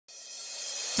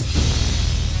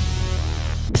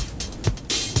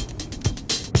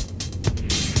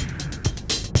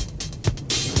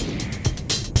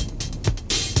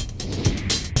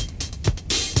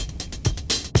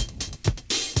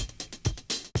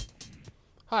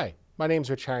Hi, my name is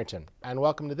Rich Harrington, and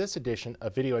welcome to this edition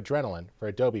of Video Adrenaline for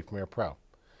Adobe Premiere Pro.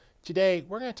 Today,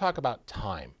 we're going to talk about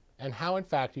time and how, in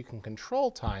fact, you can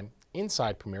control time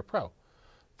inside Premiere Pro.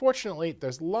 Fortunately,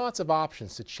 there's lots of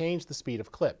options to change the speed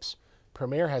of clips.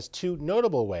 Premiere has two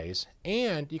notable ways,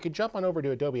 and you can jump on over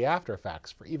to Adobe After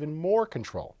Effects for even more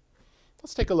control.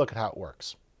 Let's take a look at how it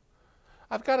works.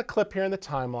 I've got a clip here in the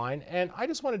timeline, and I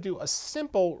just want to do a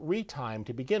simple retime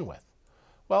to begin with.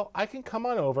 Well, I can come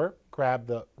on over, grab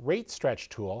the rate stretch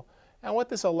tool, and what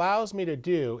this allows me to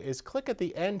do is click at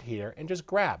the end here and just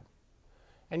grab.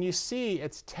 And you see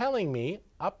it's telling me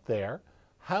up there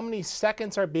how many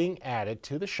seconds are being added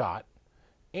to the shot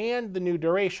and the new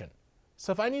duration.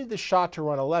 So if I needed the shot to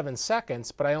run 11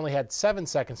 seconds, but I only had 7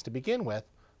 seconds to begin with,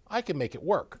 I can make it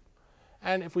work.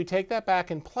 And if we take that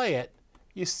back and play it,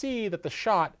 you see that the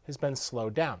shot has been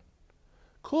slowed down.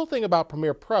 Cool thing about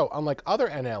Premiere Pro, unlike other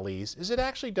NLEs, is it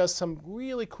actually does some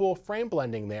really cool frame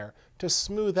blending there to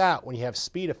smooth out when you have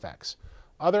speed effects.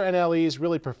 Other NLEs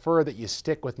really prefer that you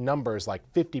stick with numbers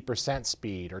like 50%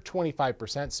 speed or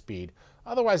 25% speed.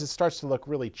 Otherwise it starts to look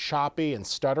really choppy and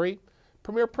stuttery.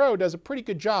 Premiere Pro does a pretty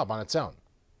good job on its own.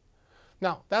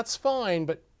 Now that's fine,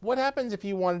 but what happens if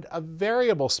you wanted a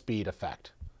variable speed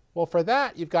effect? Well, for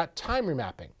that you've got time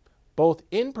remapping, both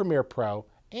in Premiere Pro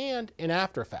and in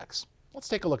After Effects. Let's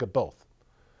take a look at both.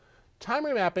 Time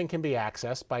remapping can be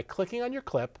accessed by clicking on your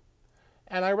clip,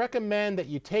 and I recommend that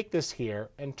you take this here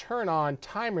and turn on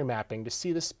time remapping to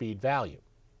see the speed value.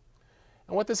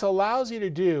 And what this allows you to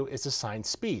do is assign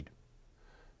speed.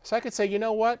 So I could say, you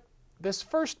know what, this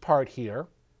first part here,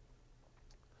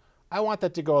 I want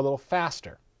that to go a little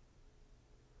faster.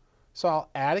 So I'll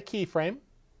add a keyframe, and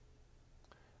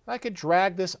I could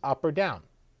drag this up or down.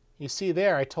 You see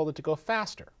there I told it to go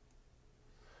faster.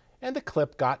 And the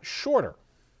clip got shorter.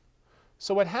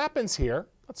 So what happens here,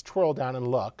 let's twirl down and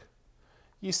look,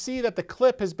 you see that the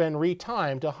clip has been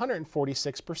retimed to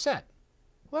 146%. Well,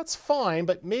 that's fine,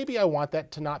 but maybe I want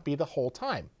that to not be the whole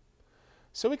time.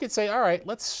 So we could say, all right,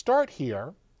 let's start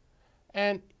here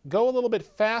and go a little bit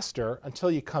faster until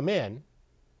you come in,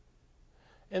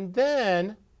 and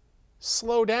then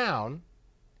slow down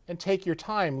and take your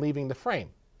time leaving the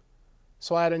frame.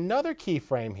 So I add another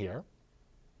keyframe here,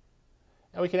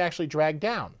 and we can actually drag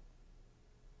down.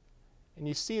 And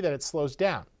you see that it slows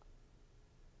down,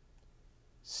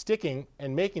 sticking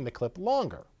and making the clip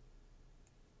longer.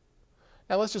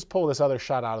 Now let's just pull this other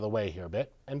shot out of the way here a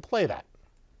bit and play that.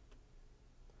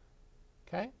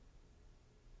 Okay?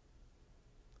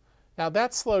 Now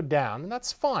that's slowed down, and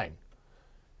that's fine.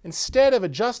 Instead of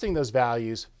adjusting those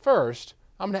values first,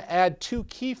 I'm going to add two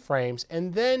keyframes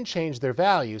and then change their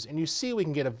values, and you see we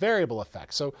can get a variable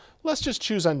effect. So let's just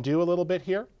choose undo a little bit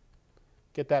here.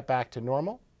 Get that back to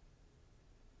normal.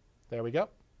 There we go.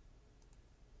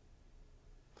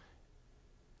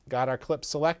 Got our clip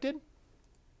selected.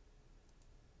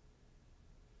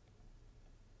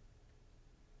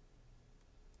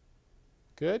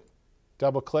 Good.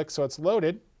 Double click so it's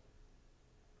loaded.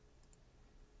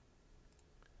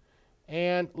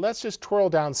 And let's just twirl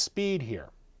down speed here.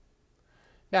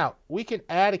 Now, we can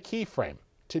add a keyframe.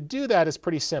 To do that is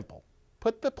pretty simple.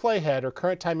 Put the playhead or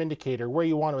current time indicator where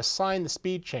you want to assign the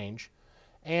speed change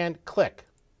and click.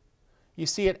 You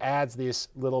see it adds this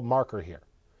little marker here.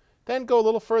 Then go a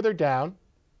little further down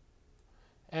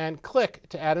and click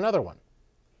to add another one.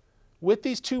 With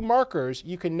these two markers,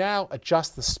 you can now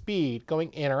adjust the speed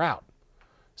going in or out.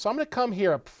 So I'm going to come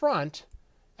here up front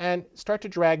and start to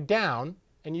drag down,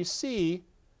 and you see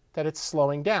that it's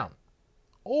slowing down.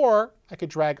 Or I could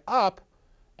drag up,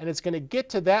 and it's going to get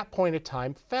to that point of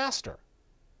time faster.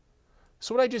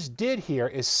 So what I just did here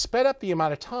is sped up the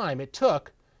amount of time it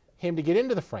took him to get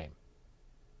into the frame.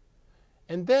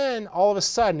 And then all of a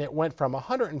sudden it went from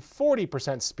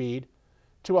 140% speed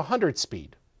to 100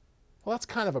 speed. Well, that's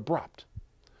kind of abrupt.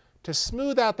 To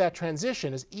smooth out that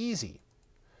transition is easy.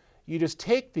 You just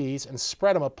take these and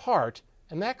spread them apart,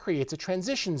 and that creates a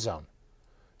transition zone.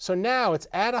 So now it's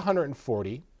at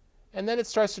 140, and then it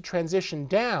starts to transition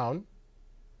down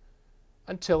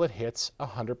until it hits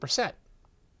 100%.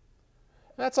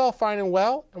 That's all fine and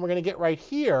well, and we're going to get right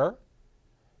here,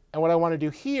 and what I want to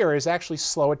do here is actually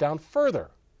slow it down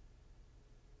further.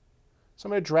 So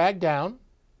I'm going to drag down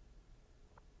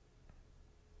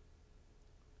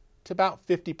to about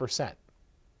 50%.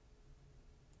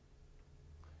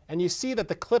 And you see that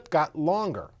the clip got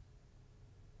longer.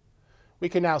 We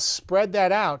can now spread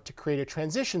that out to create a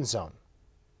transition zone.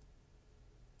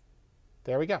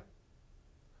 There we go.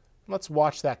 Let's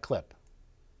watch that clip.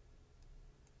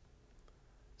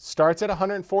 Starts at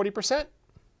 140%,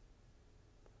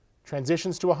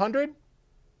 transitions to 100,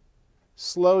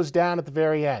 slows down at the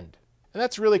very end. And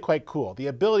that's really quite cool, the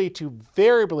ability to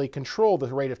variably control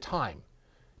the rate of time.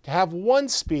 To have one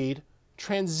speed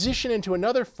transition into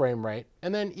another frame rate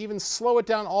and then even slow it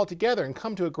down altogether and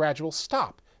come to a gradual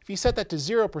stop. If you set that to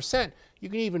 0%, you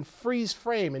can even freeze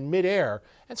frame in midair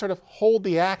and sort of hold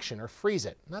the action or freeze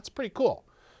it. And that's pretty cool.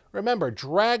 Remember,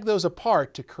 drag those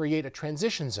apart to create a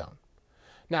transition zone.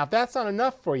 Now, if that's not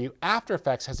enough for you, After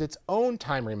Effects has its own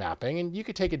time remapping, and you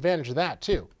could take advantage of that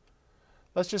too.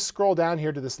 Let's just scroll down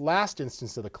here to this last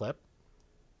instance of the clip.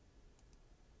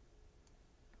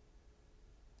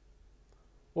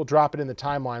 We'll drop it in the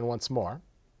timeline once more.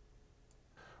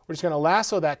 We're just going to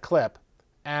lasso that clip,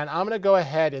 and I'm going to go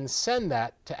ahead and send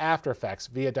that to After Effects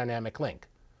via Dynamic Link.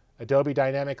 Adobe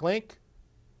Dynamic Link,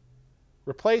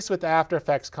 replace with After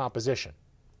Effects Composition.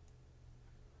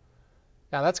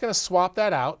 Now that's going to swap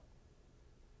that out.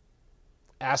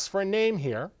 Ask for a name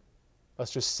here.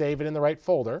 Let's just save it in the right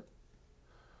folder.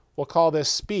 We'll call this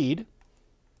Speed.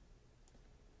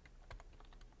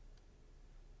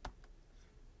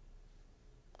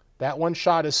 That one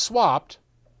shot is swapped,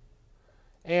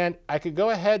 and I could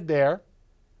go ahead there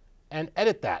and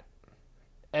edit that.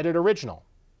 Edit Original.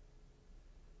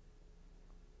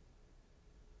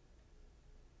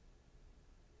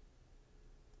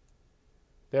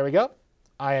 There we go.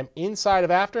 I am inside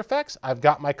of After Effects. I've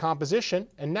got my composition,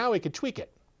 and now we could tweak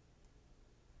it.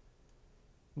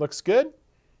 Looks good.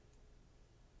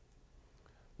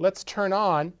 Let's turn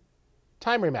on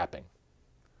time remapping.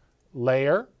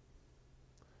 Layer,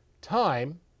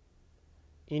 time,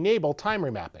 enable time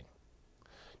remapping.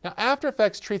 Now After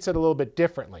Effects treats it a little bit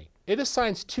differently. It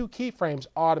assigns 2 keyframes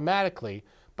automatically,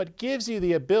 but gives you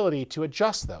the ability to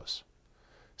adjust those.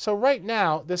 So right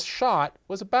now, this shot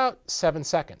was about 7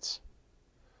 seconds.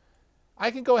 I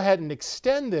can go ahead and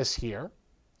extend this here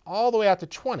all the way out to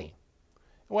 20. And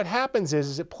what happens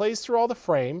is it plays through all the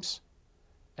frames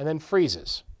and then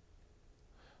freezes.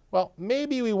 Well,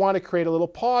 maybe we want to create a little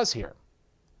pause here.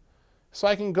 So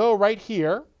I can go right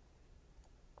here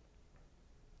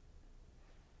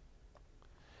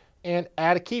and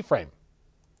add a keyframe.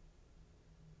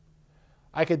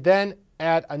 I could then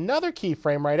add another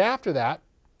keyframe right after that.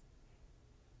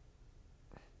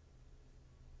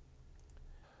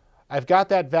 I've got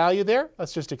that value there.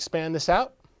 Let's just expand this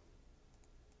out.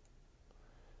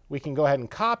 We can go ahead and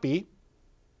copy.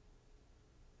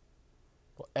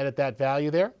 We'll edit that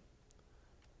value there.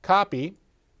 Copy.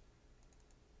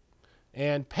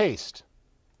 And paste.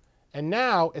 And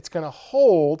now it's going to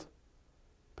hold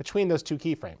between those 2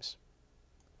 keyframes.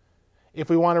 If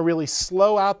we want to really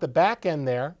slow out the back end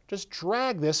there, just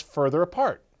drag this further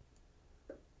apart.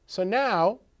 So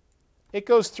now it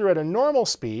goes through at a normal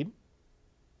speed,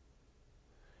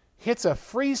 hits a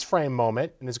freeze frame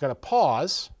moment and is going to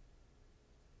pause,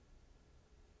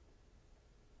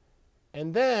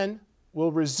 and then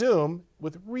we'll resume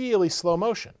with really slow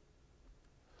motion.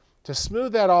 To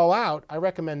smooth that all out, I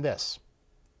recommend this.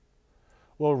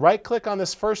 We'll right-click on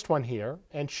this first one here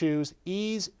and choose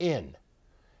Ease In,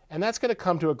 and that's going to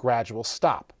come to a gradual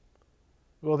stop.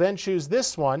 We'll then choose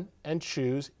this one and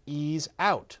choose Ease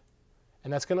Out,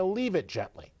 and that's going to leave it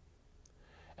gently.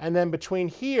 And then between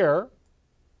here,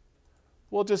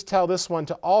 we'll just tell this one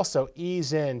to also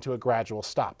ease in to a gradual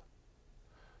stop.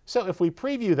 So if we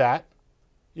preview that,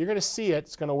 you're going to see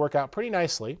it's going to work out pretty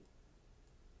nicely.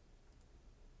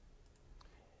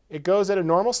 It goes at a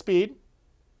normal speed,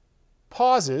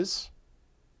 pauses,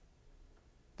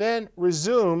 then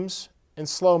resumes in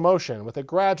slow motion with a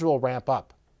gradual ramp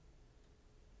up.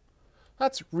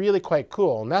 That's really quite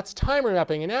cool, and that's time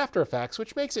remapping in After Effects,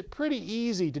 which makes it pretty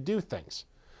easy to do things.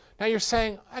 Now you're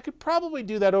saying, I could probably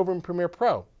do that over in Premiere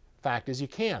Pro. Fact is, you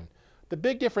can. The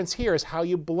big difference here is how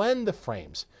you blend the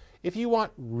frames. If you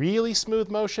want really smooth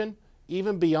motion,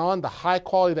 even beyond the high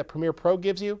quality that Premiere Pro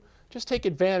gives you, just take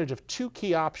advantage of 2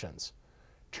 key options.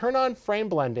 Turn on frame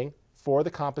blending for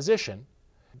the composition,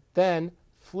 then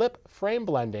flip frame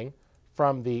blending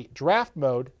from the draft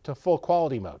mode to full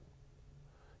quality mode.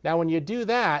 Now when you do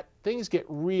that, things get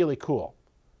really cool.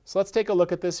 So let's take a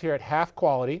look at this here at half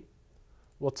quality.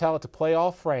 We'll tell it to play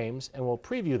all frames, and we'll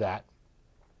preview that.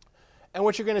 And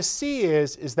what you're going to see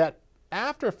is that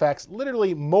After Effects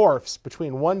literally morphs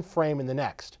between one frame and the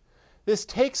next. This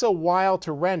takes a while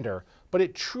to render, but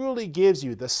it truly gives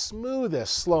you the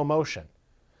smoothest slow motion.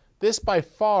 This by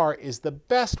far is the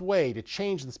best way to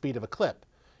change the speed of a clip.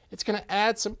 It's going to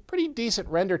add some pretty decent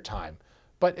render time,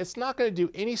 but it's not going to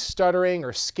do any stuttering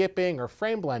or skipping or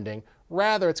frame blending.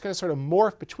 Rather, it's going to sort of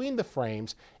morph between the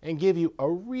frames and give you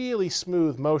a really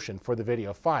smooth motion for the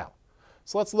video file.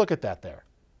 So let's look at that there.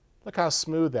 Look how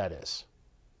smooth that is.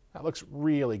 That looks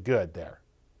really good there.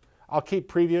 I'll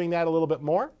keep previewing that a little bit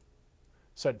more.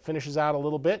 So it finishes out a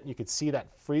little bit. You can see that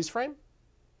freeze frame.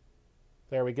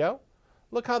 There we go.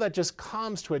 Look how that just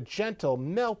comes to a gentle,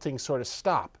 melting sort of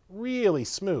stop. Really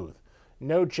smooth.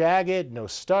 No jagged, no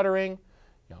stuttering.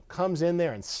 Comes in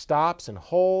there and stops and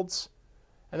holds.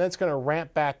 And then it's going to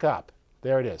ramp back up.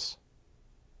 There it is.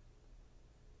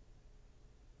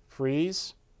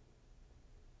 Freeze.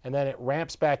 And then it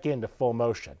ramps back into full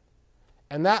motion.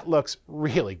 And that looks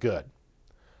really good.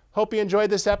 Hope you enjoyed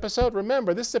this episode.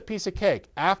 Remember, this is a piece of cake.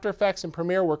 After Effects and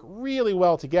Premiere work really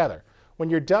well together. When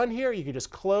you're done here, you can just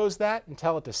close that and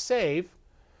tell it to save.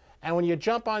 And when you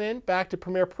jump on in back to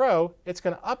Premiere Pro, it's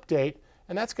going to update,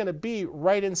 and that's going to be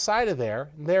right inside of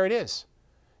there, and there it is.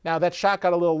 Now, that shot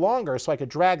got a little longer, so I could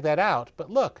drag that out,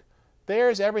 but look,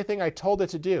 there's everything I told it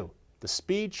to do. The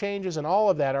speed changes and all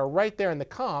of that are right there in the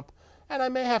comp, and I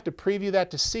may have to preview that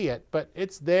to see it, but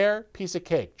it's there, piece of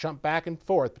cake. Jump back and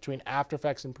forth between After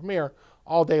Effects and Premiere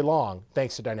all day long,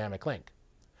 thanks to Dynamic Link.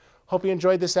 Hope you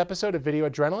enjoyed this episode of Video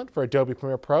Adrenaline for Adobe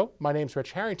Premiere Pro. My name's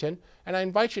Rich Harrington, and I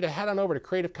invite you to head on over to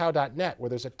CreativeCow.net, where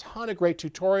there's a ton of great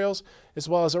tutorials, as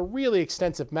well as a really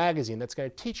extensive magazine that's going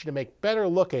to teach you to make better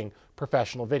looking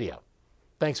professional video.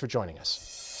 Thanks for joining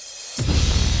us.